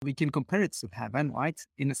We can compare it to heaven, right?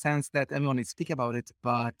 In the sense that everyone is speaking about it,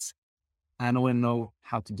 but no one know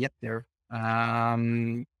how to get there.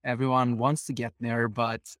 Everyone wants to get there,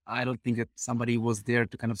 but I don't think that somebody was there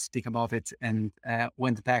to kind of speak about it and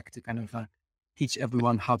went back to kind of teach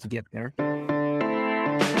everyone how to get there.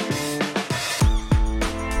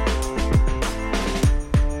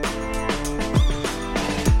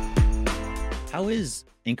 How is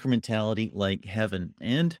incrementality like heaven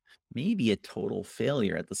and maybe a total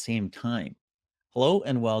failure at the same time? Hello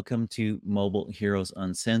and welcome to Mobile Heroes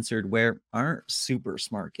Uncensored, where our super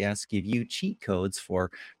smart guests give you cheat codes for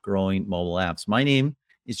growing mobile apps. My name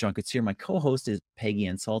is John Katsir. My co-host is Peggy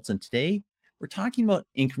Ann Saltz, and today we're talking about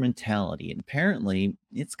incrementality. And apparently,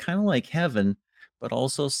 it's kind of like heaven, but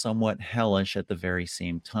also somewhat hellish at the very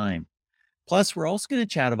same time. Plus, we're also going to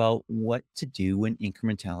chat about what to do when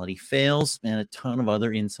incrementality fails and a ton of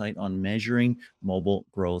other insight on measuring mobile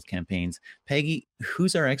growth campaigns. Peggy,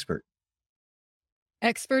 who's our expert?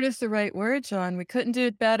 Expert is the right word, John. We couldn't do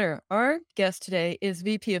it better. Our guest today is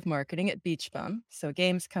VP of Marketing at Beach Bum, so a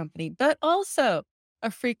games company, but also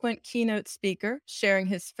a frequent keynote speaker, sharing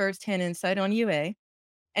his firsthand insight on UA.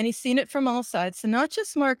 And he's seen it from all sides. So, not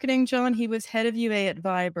just marketing, John, he was head of UA at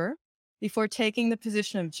Viber before taking the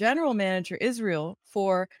position of general manager Israel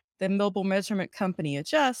for the mobile measurement company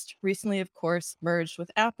Adjust, recently, of course, merged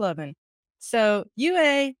with AppLovin. So,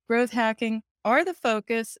 UA, growth hacking are the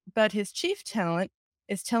focus, but his chief talent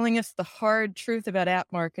is telling us the hard truth about app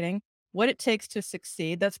marketing, what it takes to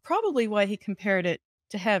succeed. That's probably why he compared it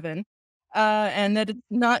to heaven, and that it's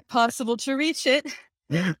not possible to reach it.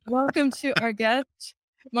 Welcome to our guest,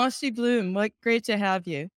 Moshi Bloom. What great to have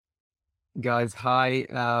you. Guys, hi.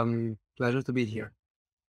 Pleasure to be here.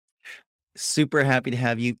 Super happy to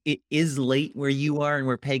have you. It is late where you are and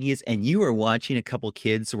where Peggy is, and you are watching a couple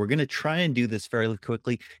kids. So we're going to try and do this fairly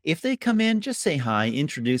quickly. If they come in, just say hi,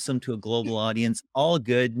 introduce them to a global audience. All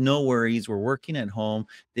good. No worries. We're working at home.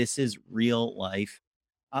 This is real life.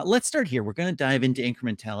 Let's start here. We're going to dive into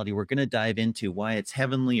incrementality. We're going to dive into why it's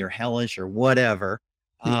heavenly or hellish or whatever.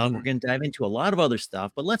 We're going to dive into a lot of other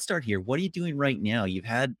stuff, but let's start here. What are you doing right now? You've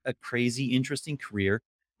had a crazy, interesting career.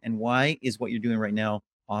 And why is what you're doing right now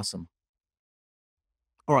awesome?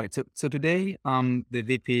 All right. So today, I'm the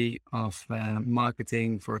VP of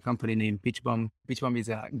marketing for a company named Beachbum. Beachbum is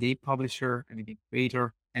a game publisher and a game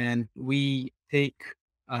creator, and we take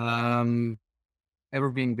um,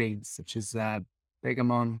 evergreen games such as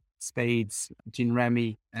Begamon, Spades, Gin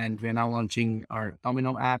Remy, and we're now launching our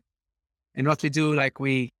Domino app. And what we do, like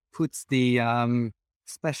we put the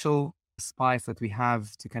special spice that we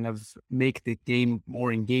have to kind of make the game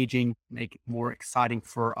more engaging, make it more exciting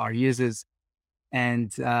for our users,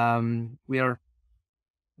 and we are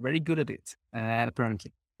very good at it,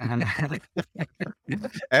 apparently. And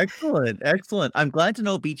Excellent, excellent. I'm glad to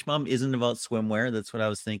know Beach Mom isn't about swimwear. That's what I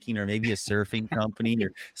was thinking, or maybe a surfing company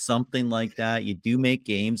or something like that. You do make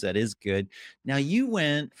games. That is good. Now, you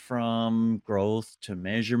went from growth to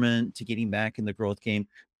measurement to getting back in the growth game.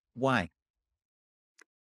 Why?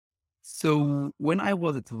 so when I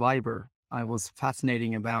was at Viber, I was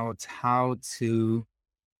fascinating about how to,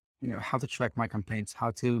 how to track my campaigns,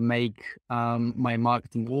 how to make my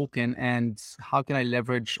marketing work, and how can I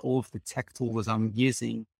leverage all of the tech tools I'm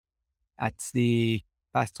using at the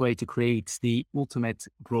best way to create the ultimate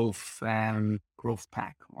growth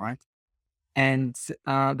pack, right? And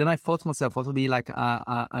then I thought to myself, what would be like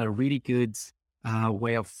a really good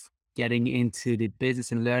way of getting into the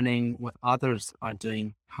business and learning what others are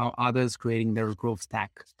doing, how others creating their growth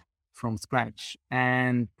stack from scratch.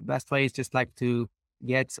 And the best way is just like to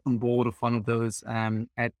get on board of one of those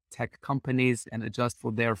ed tech companies and adjust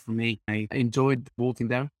for there for me. I enjoyed working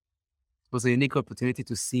there. It was a unique opportunity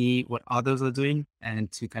to see what others are doing and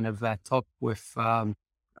to kind of talk with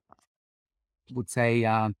would say,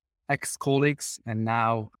 ex-colleagues and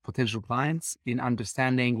now potential clients in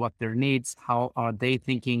understanding what their needs, how are they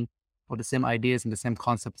thinking for the same ideas and the same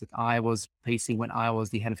concepts that I was facing when I was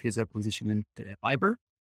the head of user acquisition in the Viber.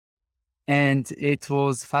 And it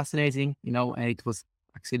was fascinating, and it was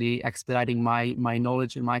actually expediting my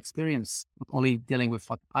knowledge and my experience, not only dealing with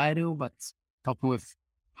what I do, but talking with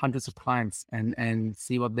hundreds of clients and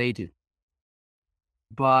see what they do.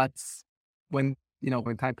 But when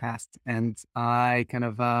time passed and I kind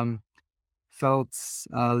of felt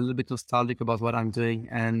a little bit nostalgic about what I'm doing,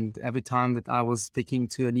 and every time that I was speaking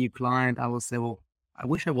to a new client, I would say, "Well, I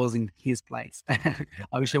wish I was in his place.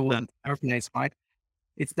 I wish I was in her place." Right?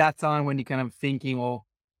 It's that time when you're kind of thinking, "Well,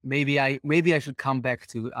 maybe I should come back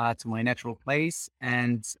to my natural place."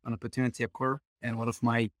 And an opportunity occurred, and one of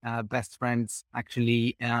my best friends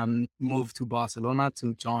actually moved to Barcelona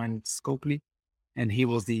to join Scopely, and he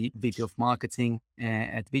was the VP of marketing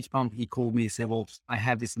at Beach Bum. He called me and said, "Well, I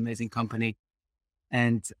have this amazing company,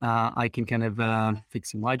 and I can kind of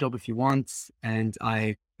fix you my job if you want. And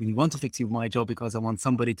I really want to fix you my job because I want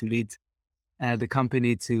somebody to lead the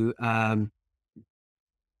company to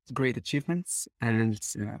great achievements." And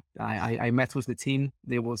I met with the team.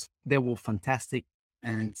 They were fantastic,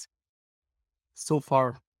 and so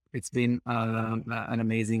far it's been an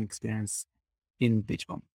amazing experience in Beach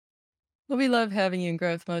Bum. Well, we love having you in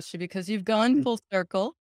Growth Motion because you've gone full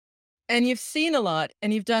circle and you've seen a lot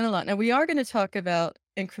and you've done a lot. Now, we are going to talk about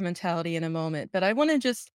incrementality in a moment, but I want to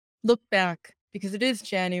just look back because it is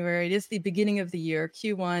January. It is the beginning of the year,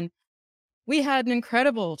 Q1. We had an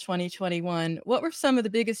incredible 2021. What were some of the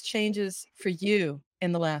biggest changes for you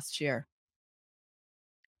in the last year?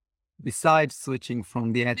 Besides switching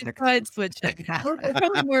from the ad tech, Besides switching, we're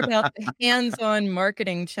probably more about the hands-on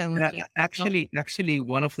marketing yeah, challenges. actually,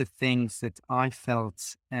 one of the things that I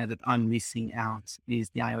felt that I'm missing out is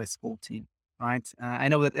the iOS 14. Right? I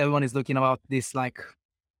know that everyone is looking about this like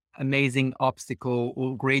amazing obstacle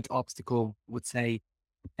or great obstacle, would say,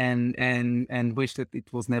 and wish that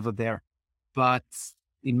it was never there. But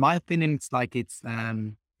in my opinion, it's like it's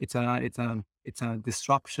a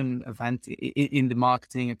disruption event in the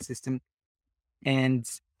marketing system. And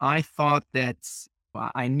I thought that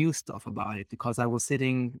I knew stuff about it because I was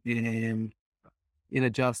sitting in a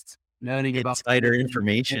just learning about Insider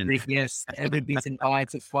information. every bit and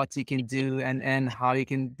bytes of what you can do and how you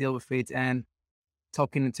can deal with it, and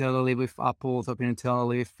talking internally with Apple, talking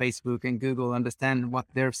internally with Facebook and Google, understand what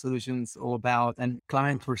their solutions all about. And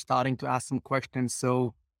clients were starting to ask some questions.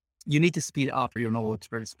 So you need to speed up your knowledge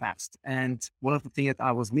very fast. And one of the things that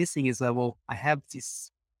I was missing is that, well, I have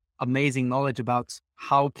this amazing knowledge about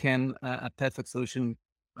how can a perfect solution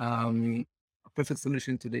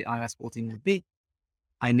to the iOS 14 would be.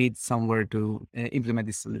 I need somewhere to implement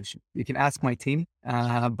this solution. You can ask my team,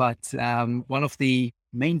 but one of the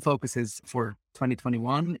main focuses for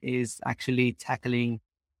 2021 is actually tackling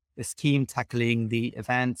the scheme, tackling the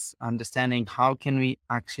events, understanding how can we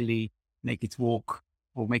actually make it work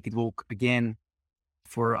or make it work again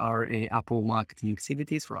for our Apple marketing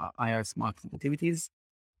activities, for our iOS marketing activities.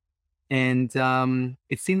 And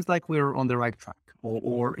it seems like we're on the right track,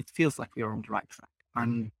 or it feels like we are on the right track.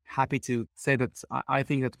 I'm happy to say that I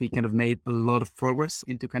think that we kind of made a lot of progress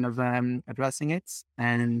into kind of addressing it.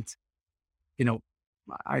 And, you know,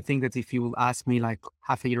 I think that if you will ask me like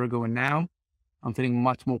half a year ago and now, I'm feeling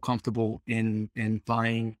much more comfortable in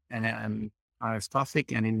buying iOS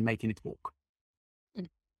traffic and in making it work. Mm.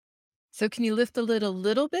 So can you lift a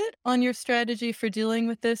little bit on your strategy for dealing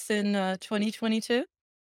with this in 2022?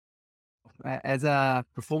 As a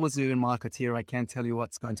performance-driven marketeer, I can't tell you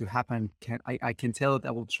what's going to happen. I can tell that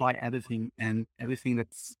I will try everything, and everything that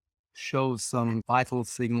shows some vital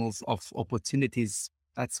signals of opportunities.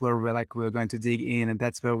 That's where we're going to dig in, and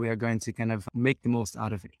that's where we are going to kind of make the most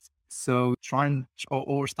out of it. So trying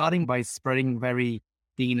or starting by spreading very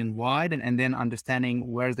thin and wide, and then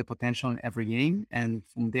understanding where's the potential in every game, and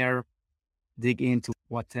from there dig into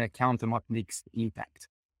what count and what makes impact.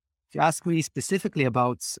 If you ask me specifically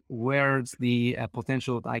about where's the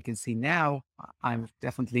potential that I can see now, I'm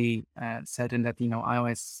definitely certain that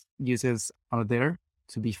iOS users are there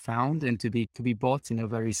to be found and to be bought in a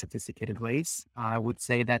very sophisticated ways. I would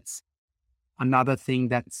say that's another thing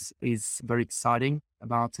that is very exciting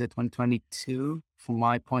about 2022, from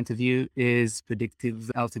my point of view, is predictive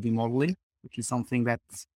LTV modeling, which is something that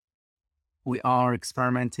we are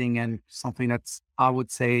experimenting and something that's, I would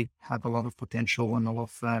say, have a lot of potential and a lot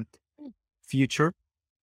of future.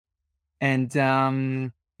 And,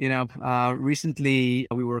 recently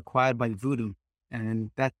we were acquired by Voodoo,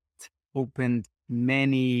 and that opened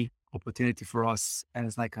many opportunity for us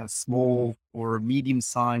as like a small or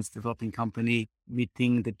medium-sized developing company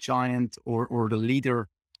meeting the giant or the leader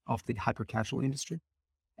of the hyper casual industry.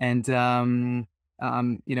 And,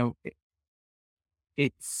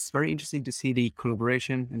 it's very interesting to see the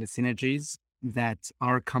collaboration and the synergies that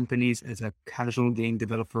our companies as a casual game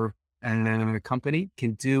developer company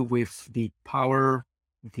can do with the power,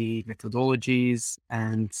 the methodologies,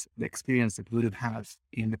 and the experience that Voodoo has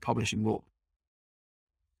in the publishing world.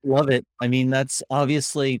 Love it. I mean, that's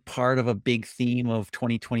obviously part of a big theme of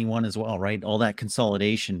 2021 as well, right? All that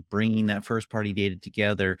consolidation, bringing that first party data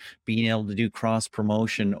together, being able to do cross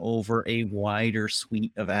promotion over a wider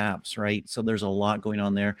suite of apps, right? So there's a lot going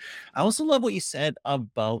on there. I also love what you said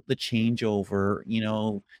about the changeover,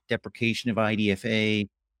 deprecation of IDFA,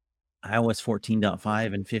 iOS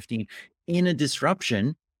 14.5 and 15. In a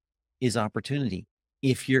disruption is opportunity.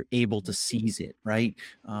 if you're able to seize it, right?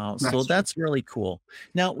 So That's true. that's really cool.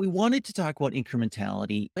 Now, we wanted to talk about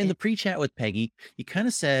incrementality. In the pre chat with Peggy, you kind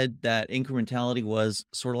of said that incrementality was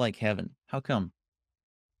sort of like heaven. How come?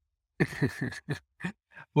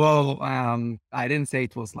 Well, I didn't say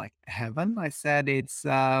it was like heaven. I said it's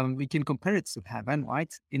we can compare it to heaven,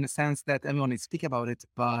 right? In the sense that everyone is speaking about it,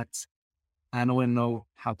 but I don't know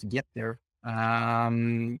how to get there.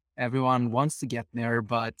 Everyone wants to get there,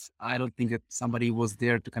 but I don't think that somebody was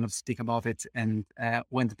there to kind of speak about it and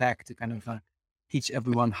went back to kind of teach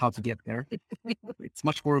everyone how to get there. It's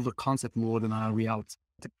much more of a concept more than a reality.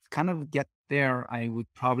 To kind of get there, I would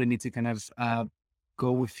probably need to kind of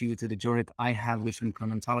go with you to the journey that I have with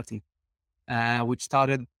incrementality, which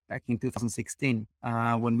started back in 2016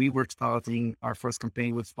 when we were starting our first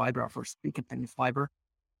campaign with Fiverr, our first big campaign with Fiverr.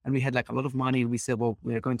 And we had like a lot of money. We said, well,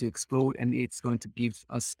 we're going to explode and it's going to give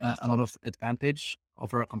us a lot of advantage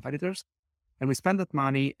over our competitors. And we spent that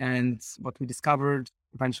money. And what we discovered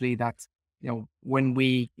eventually that, when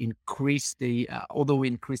we increased although we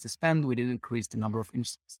increased the spend, we didn't increase the number of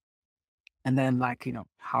installs. And then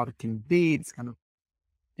how it can be,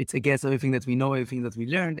 it's against everything that we know, everything that we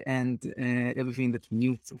learned and everything that we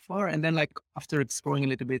knew so far. And then after exploring a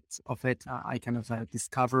little bit of it, I kind of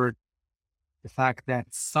discovered the fact that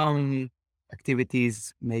some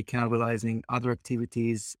activities may cannibalizing other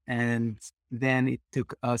activities. And then it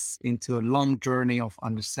took us into a long journey of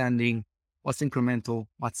understanding what's incremental,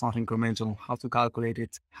 what's not incremental, how to calculate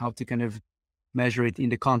it, how to kind of measure it in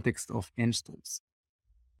the context of installs.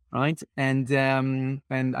 Right. And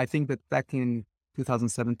I think that back in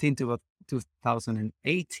 2017 to about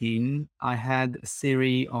 2018, I had a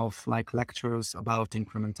series of lectures about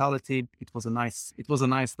incrementality. It was a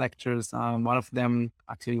nice lectures. One of them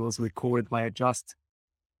actually was recorded by a Just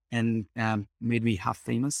and made me half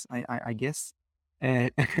famous, I guess. Uh,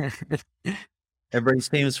 Everybody's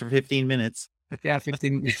famous for 15 minutes. yeah,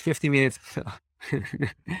 15 minutes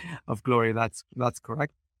of glory. That's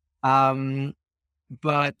correct. Um,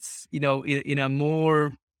 but in a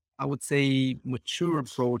more, I would say, mature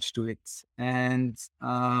approach to it, and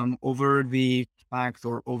over the fact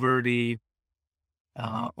or over the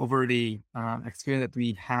experience that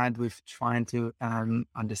we had with trying to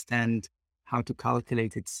understand how to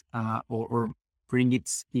calculate it or bring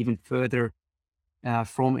it even further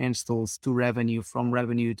from installs to revenue, from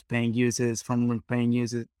revenue to paying users, from paying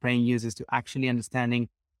users to actually understanding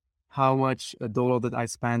how much a dollar that I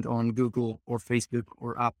spend on Google or Facebook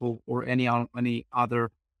or Apple or any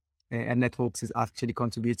other networks is actually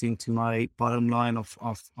contributing to my bottom line of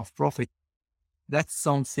profit. That's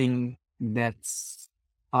something that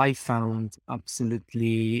I found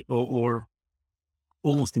absolutely or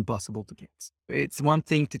almost impossible to get. It's one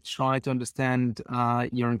thing to try to understand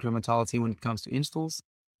your incrementality when it comes to installs.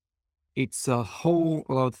 It's a whole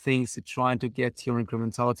lot of things to try to get your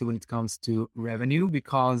incrementality when it comes to revenue,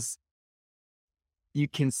 because you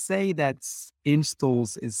can say that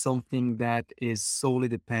installs is something that is solely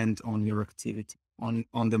depend on your activity,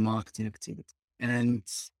 on the marketing activity. And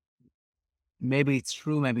maybe it's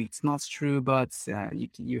true, maybe it's not true, but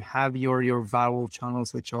you have your viral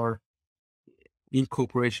channels, which are in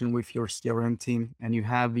cooperation with your CRM team, and you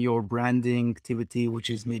have your branding activity, which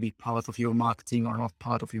is maybe part of your marketing or not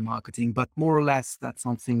part of your marketing, but more or less that's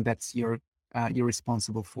something that's you're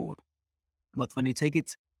responsible for. But when you take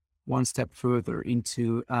it one step further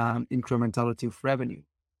into incrementality of revenue,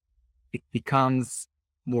 it becomes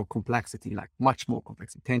more complexity, like much more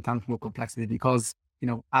complexity, 10 times more complexity, because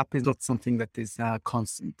app is not something that is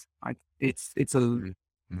constant, right? It's a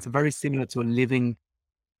very similar to a living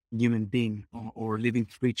human being or living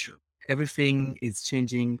creature. Everything is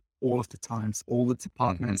changing all of the times. All the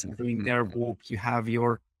departments are doing their work. You have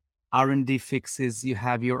your R&D fixes, you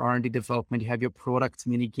have your R&D development, you have your product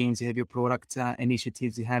mini games, you have your product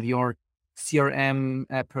initiatives, you have your CRM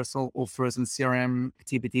personal offers and CRM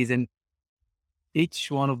activities, and each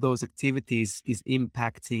one of those activities is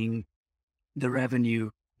impacting the revenue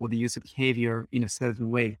or the user behavior in a certain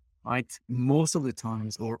way, right? Most of the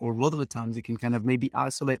times, or a lot of the times, you can kind of maybe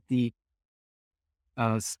isolate the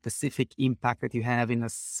specific impact that you have in a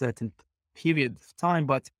certain period of time,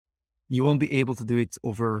 but you won't be able to do it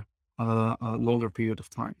over a longer period of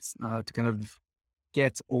times to kind of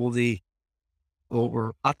get all the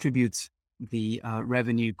or attribute the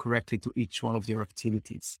revenue correctly to each one of your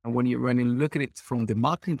activities. And when you look at it from the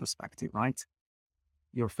marketing perspective, right?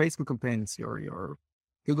 Your Facebook campaigns, your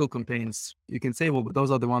Google campaigns, you can say, well, but those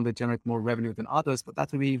are the ones that generate more revenue than others, but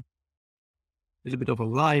that would be a little bit of a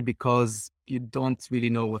lie, because you don't really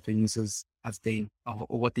know what the users have done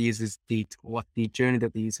or what the users did, or what the journey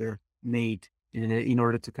that the user made in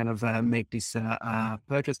order to kind of make this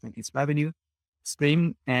purchase, make this revenue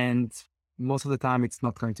stream. And most of the time, it's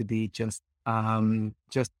not going to be just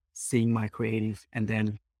seeing my creative and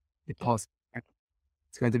then deposit.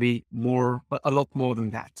 It's going to be a lot more than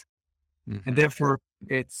that. And therefore,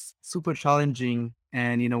 it's super challenging.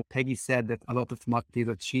 And, Peggy said that a lot of marketers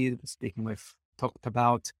that she was speaking with talked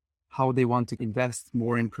about how they want to invest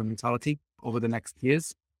more in incrementality over the next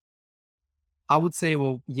years. I would say,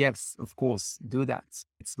 well, yes, of course, do that.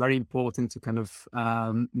 It's very important to kind of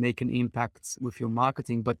make an impact with your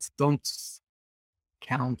marketing, but don't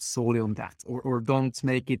count solely on that, or don't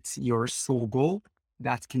make it your sole goal.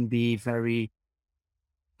 That can be very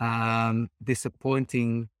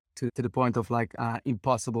disappointing to the point of like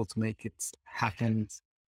impossible to make it happen.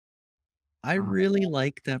 I really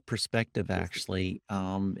like that perspective actually.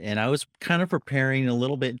 And I was kind of preparing a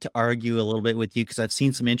little bit to argue a little bit with you because I've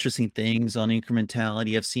seen some interesting things on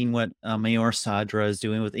incrementality. I've seen what Mayor Sadra is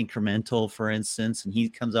doing with incremental, for instance, and he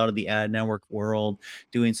comes out of the ad network world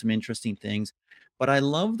doing some interesting things. But I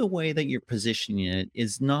love the way that you're positioning it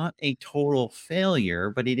is not a total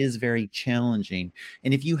failure, but it is very challenging.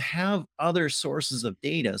 And if you have other sources of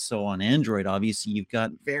data, so on Android, obviously you've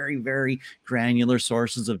got very, very granular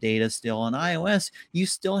sources of data still. On iOS, you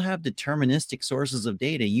still have deterministic sources of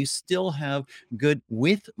data. You still have good,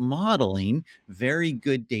 with modeling, very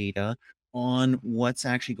good data on what's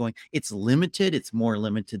actually going. It's limited. It's more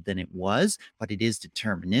limited than it was, but it is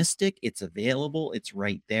deterministic. It's available. It's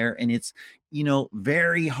right there. And it's,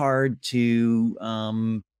 very hard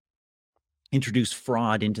to introduce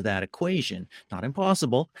fraud into that equation. Not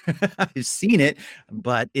impossible. I've seen it,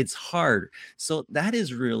 but it's hard. So that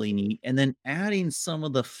is really neat. And then adding some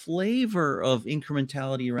of the flavor of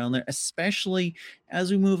incrementality around there, especially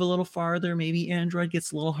as we move a little farther, maybe Android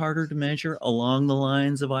gets a little harder to measure along the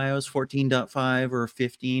lines of iOS 14.5 or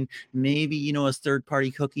 15. Maybe, as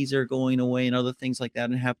third-party cookies are going away and other things like that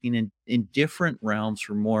and happening in different realms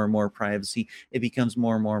for more and more privacy, it becomes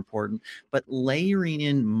more and more important. But layering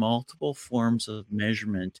in multiple forms of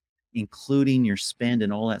measurement, including your spend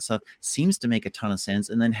and all that stuff, seems to make a ton of sense.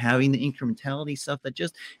 And then having the incrementality stuff that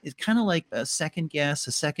just is kind of like a second guess,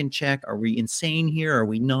 a second check. Are we insane here? Are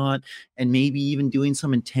we not? And maybe even doing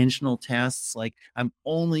some intentional tests like, I'm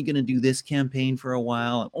only going to do this campaign for a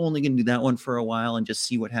while. I'm only going to do that one for a while and just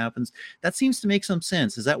see what happens. That seems to make some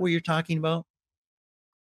sense. Is that what you're talking about?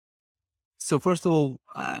 So first of all,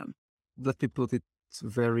 let me put it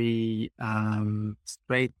very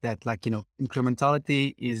straight that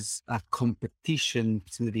incrementality is a competition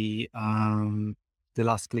to the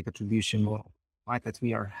last click attribution model, right? That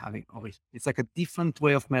we are having always. It's like a different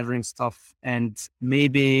way of measuring stuff, and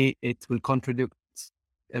maybe it will contradict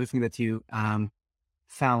everything that you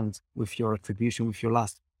found with your attribution, with your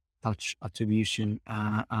last touch attribution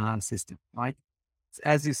system, right?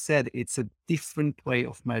 As you said, it's a different way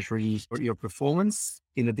of measuring your performance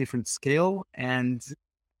in a different scale and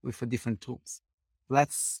with a different tools.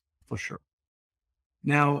 That's for sure.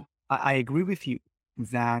 Now, I agree with you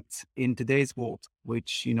that in today's world,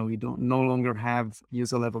 which, we don't no longer have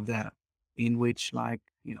user level data, in which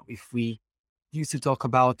if we used to talk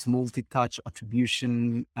about multi-touch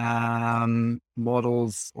attribution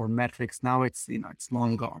models or metrics, now it's, it's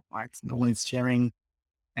long gone, right? No one is sharing.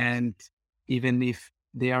 And even if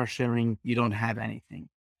they are sharing, you don't have anything.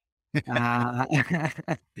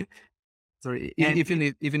 Sorry,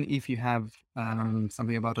 even if you have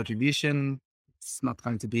something about attribution, it's not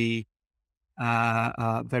going to be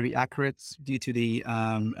very accurate due to the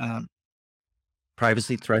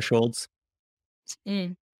privacy thresholds.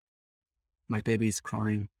 My baby is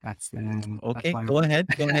crying. That's okay. That's go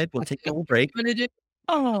ahead. We'll take a little break.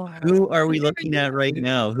 Oh, who are we looking at right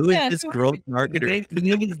now? Who is this growth marketer? The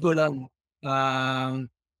name is Golan.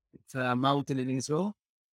 It's a mountain in Israel,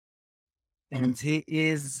 and he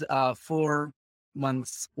is 4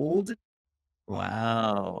 months old.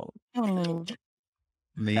 Wow. oh.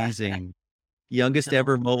 Amazing. Youngest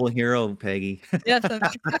ever mobile hero, Peggy. Yes, I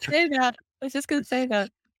was gonna say that. I was just gonna say that.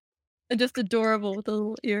 And just adorable with the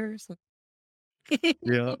little ears.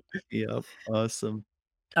 Yeah. Yep. Awesome.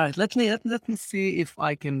 All right, let me see if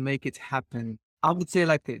I can make it happen. I would say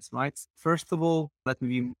like this, right? First of all, let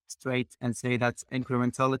me be straight and say that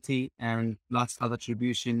incrementality and last touch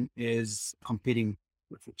attribution is competing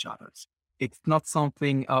with each other. It's not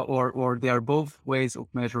something, or they are both ways of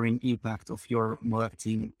measuring impact of your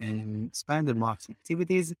marketing and spend and marketing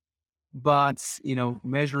activities. But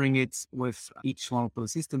measuring it with each one of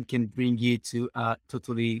those systems can bring you to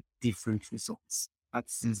totally different results.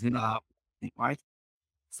 That's right.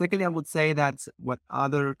 Secondly, I would say that what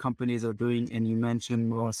other companies are doing, and you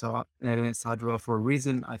mentioned also Sadra for a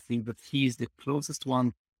reason, I think that he's the closest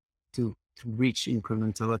one to reach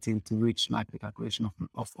incrementality and to reach like the calculation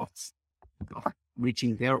of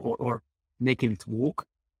reaching there or making it work.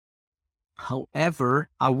 However,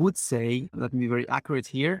 I would say, let me be very accurate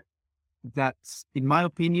here, that in my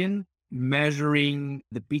opinion, measuring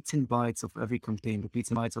the bits and bytes of every campaign, the bits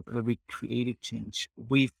and bytes of every creative change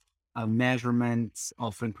with a measurement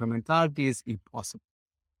of incrementality is impossible.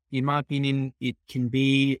 In my opinion, it can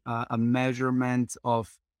be a measurement of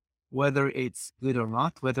whether it's good or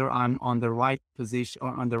not, whether I'm on the right position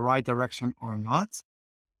or on the right direction or not.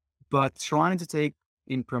 But trying to take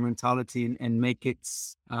incrementality and make it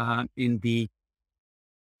in the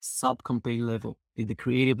sub campaign level, in the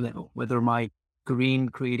creative level, whether my green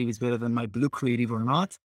creative is better than my blue creative or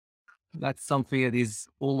not, that's something that is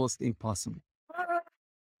almost impossible.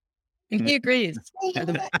 And he agrees.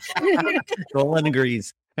 Roland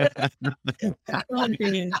agrees.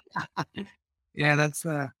 Yeah, that's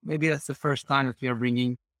maybe that's the first time that we are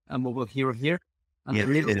bringing a mobile hero here. Yeah,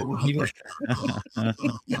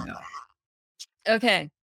 Okay.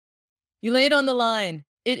 You lay it on the line.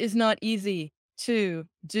 It is not easy to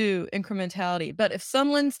do incrementality. But if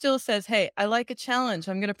someone still says, hey, I like a challenge,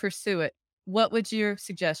 I'm going to pursue it, what would your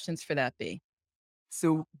suggestions for that be?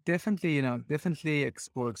 So definitely, definitely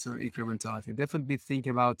explore incrementality. Definitely think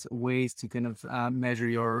about ways to kind of measure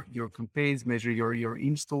your campaigns, measure your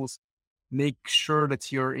installs. Make sure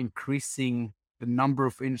that you're increasing the number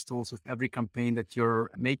of installs with every campaign that you're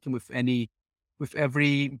making with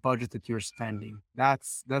every budget that you're spending.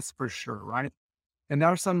 That's for sure, right? And there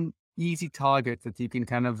are some easy targets that you can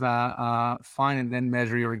kind of find and then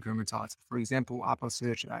measure your incrementality. For example, Apple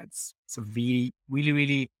Search Ads. It's a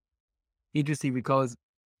really interesting because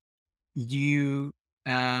you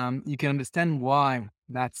can understand why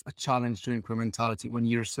that's a challenge to incrementality when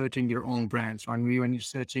you're searching your own brands, right? When you're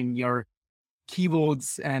searching your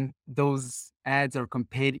keywords and those ads are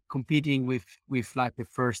competing with like the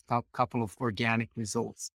first top couple of organic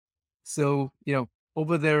results. So,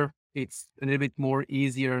 over there, it's a little bit more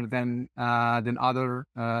easier than other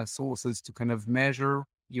sources to kind of measure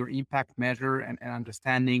your impact measure and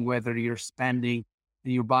understanding whether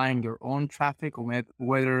you're buying your own traffic or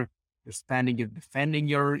whether you're spending, you're defending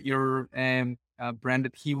your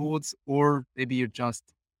branded keywords, or maybe you're just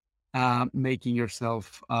making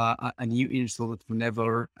yourself a new install that will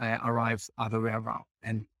never arrive other way around.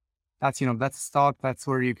 And that's a start. That's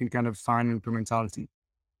where you can kind of find incrementality.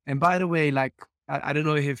 And by the way, like, I don't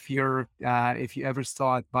know if you ever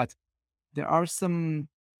saw it, but there are some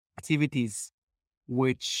activities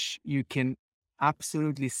which you can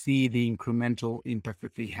absolutely see the incremental impact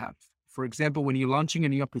that they have. For example, when you're launching a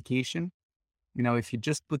new application, if you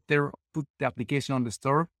just put the application on the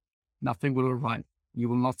store, nothing will arrive. You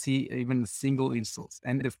will not see even a single installs.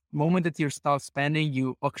 And the moment that you start spending,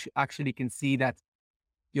 you actually can see that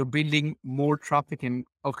you're building more traffic and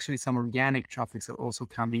actually some organic traffic are also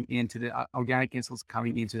coming into the organic installs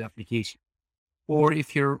coming into the application. Or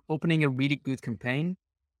if you're opening a really good campaign,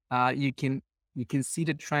 you can see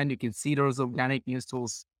the trend. You can see those organic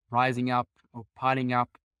installs rising up or piling up.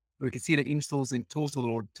 Or you can see the installs in total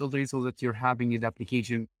or total installs that you're having in the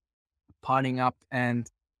application piling up, and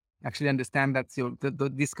actually understand that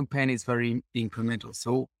this campaign is very incremental.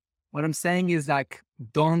 So what I'm saying is, like,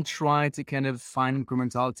 don't try to kind of find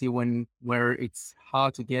incrementality where it's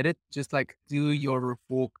hard to get it. Just like do your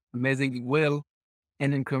work amazingly well,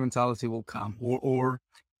 and incrementality will come, or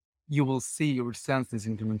you will sense this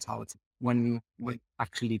incrementality when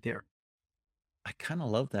actually there. I kind of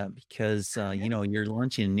love that because, you're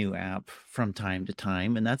launching a new app from time to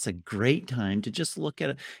time, and that's a great time to just look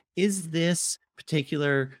at it. Is this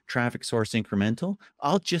particular traffic source incremental?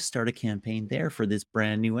 I'll just start a campaign there for this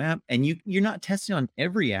brand new app. And you're not testing on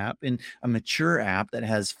every app. In a mature app that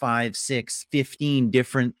has 5, 6, 15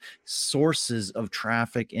 different sources of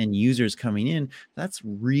traffic and users coming in, that's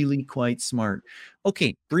really quite smart.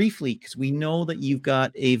 Okay, briefly, because we know that you've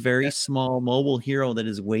got a very small mobile hero that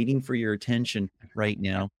is waiting for your attention right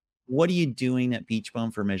now. What are you doing at Beach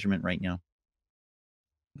Bum for measurement right now?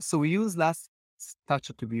 So we use last touch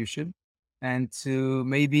attribution, and to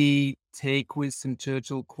maybe take Winston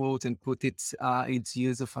Churchill quote and put it into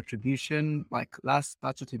use of attribution. Like, last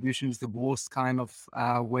touch attribution is the worst kind of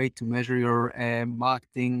way to measure your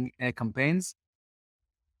marketing campaigns,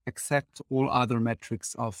 except all other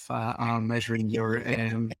metrics of measuring your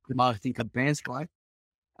marketing campaigns, right?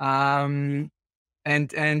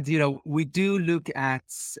 And we do look at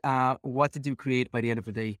what did you create by the end of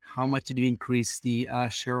the day? How much did you increase the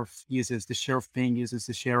share of users, the share of paying users,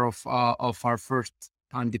 the share of our first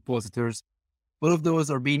time depositors. All of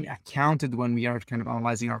those are being accounted when we are kind of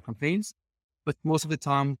analyzing our campaigns. But most of the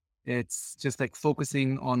time, it's just like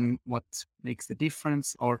focusing on what makes the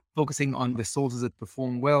difference or focusing on the sources that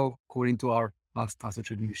perform well according to our last pass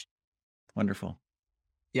attribution. Wonderful.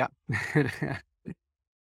 Yeah.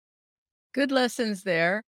 Good lessons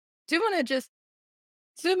there. Do want to just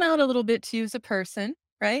zoom out a little bit to you as a person,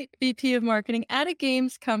 right? VP of marketing at a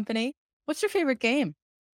games company. What's your favorite game?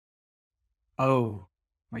 Oh,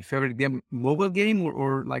 my favorite game, mobile game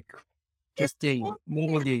or like just game,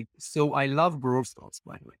 mobile game. So I love Brawl Stars,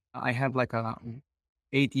 by the way. I have like a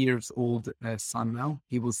 8 years old son now.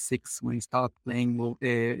 He was 6 when he started playing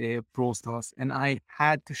Brawl Stars, and I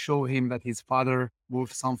had to show him that his father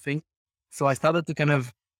was something. So I started to kind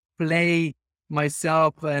of play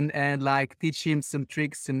myself and like teach him some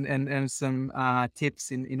tricks and some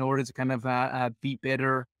tips in order to kind of be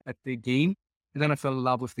better at the game. And then I fell in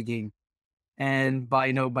love with the game. And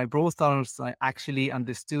by Brawl Stars, I actually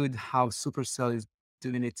understood how Supercell is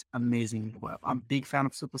doing it amazingly well. I'm a big fan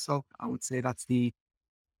of Supercell. I would say that's the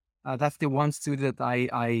one studio that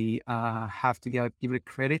I have to give it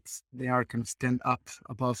credit. They are kind of stand up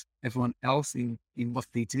above everyone else in what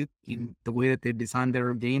they do, in the way that they design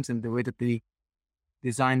their games and the way that they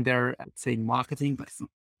design their, I'd say, marketing, but it's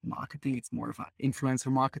not marketing. It's more of an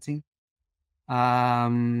influencer marketing.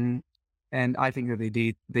 And I think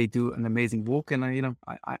that they do an amazing work. And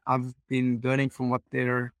I've been learning from what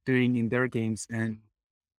they're doing in their games and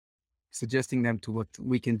suggesting them to what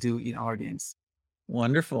we can do in our games.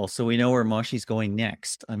 Wonderful. So we know where Moshi's going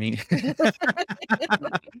next. I mean,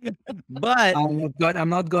 but I'm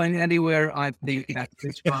not going anywhere. I think that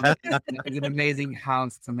it's an amazing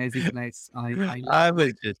house. It's an amazing place. I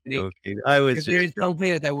was just joking. I was If there is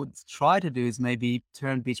something that I would try to do is maybe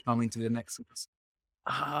turn Beach Bum into the next Supercell.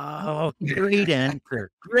 Oh, great answer.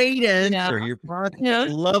 Great answer. Yeah. Your product. Yeah.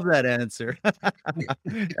 Love that answer.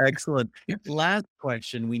 Excellent. Last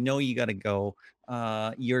question. We know you got to go.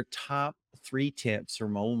 Your top 3 tips for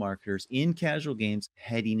mobile marketers in casual games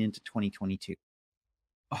heading into 2022.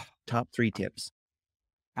 Oh, top 3 tips.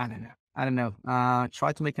 I don't know.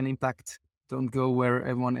 Try to make an impact. Don't go where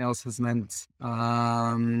everyone else has meant.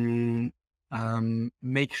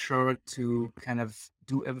 Make sure to kind of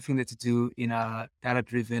do everything that you do in a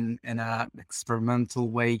data-driven and a experimental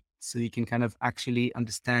way, so you can kind of actually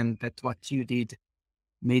understand that what you did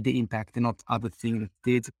made the impact and not other things that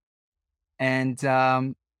did. And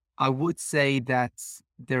I would say that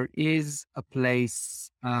there is a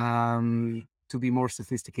place to be more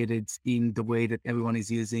sophisticated in the way that everyone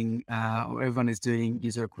is using or everyone is doing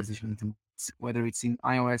user acquisition, whether it's in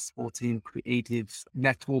iOS 14, creative,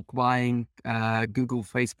 network buying, Google,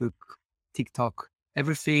 Facebook, TikTok.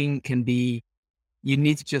 Everything can be, you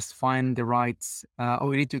need to just find the right,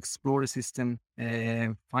 or you need to explore the system,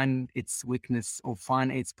 find its weakness or find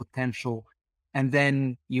its potential. And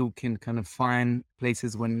then you can kind of find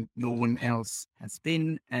places when no one else has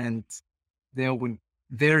been, and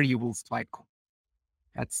there you will strike.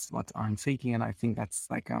 That's what I'm thinking. And I think that's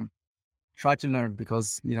like, try to learn,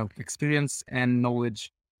 because, experience and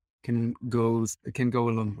knowledge can go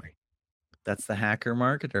a long way. That's the hacker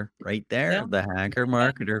marketer right there. Yeah. The hacker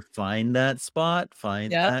marketer. Find that spot,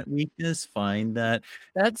 find that weakness, find that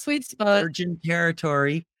sweet spot. urgent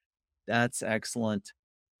territory. That's excellent.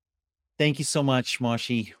 Thank you so much,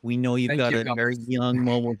 Moshi. We know you've got a very young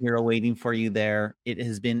mobile hero waiting for you there. It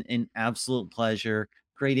has been an absolute pleasure.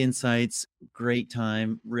 Great insights, great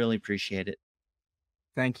time. Really appreciate it.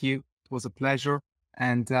 Thank you. It was a pleasure.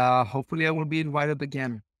 And hopefully I will be invited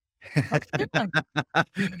again.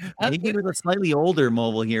 Maybe with a slightly older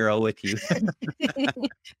mobile hero with you.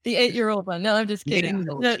 The 8-year-old one. No, I'm just kidding.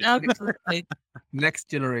 No, absolutely. Next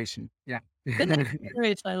generation. Yeah.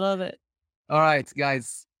 Great. I love it. All right,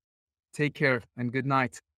 guys. Take care and good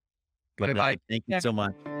night. Bye-bye. Thank you so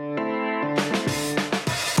much.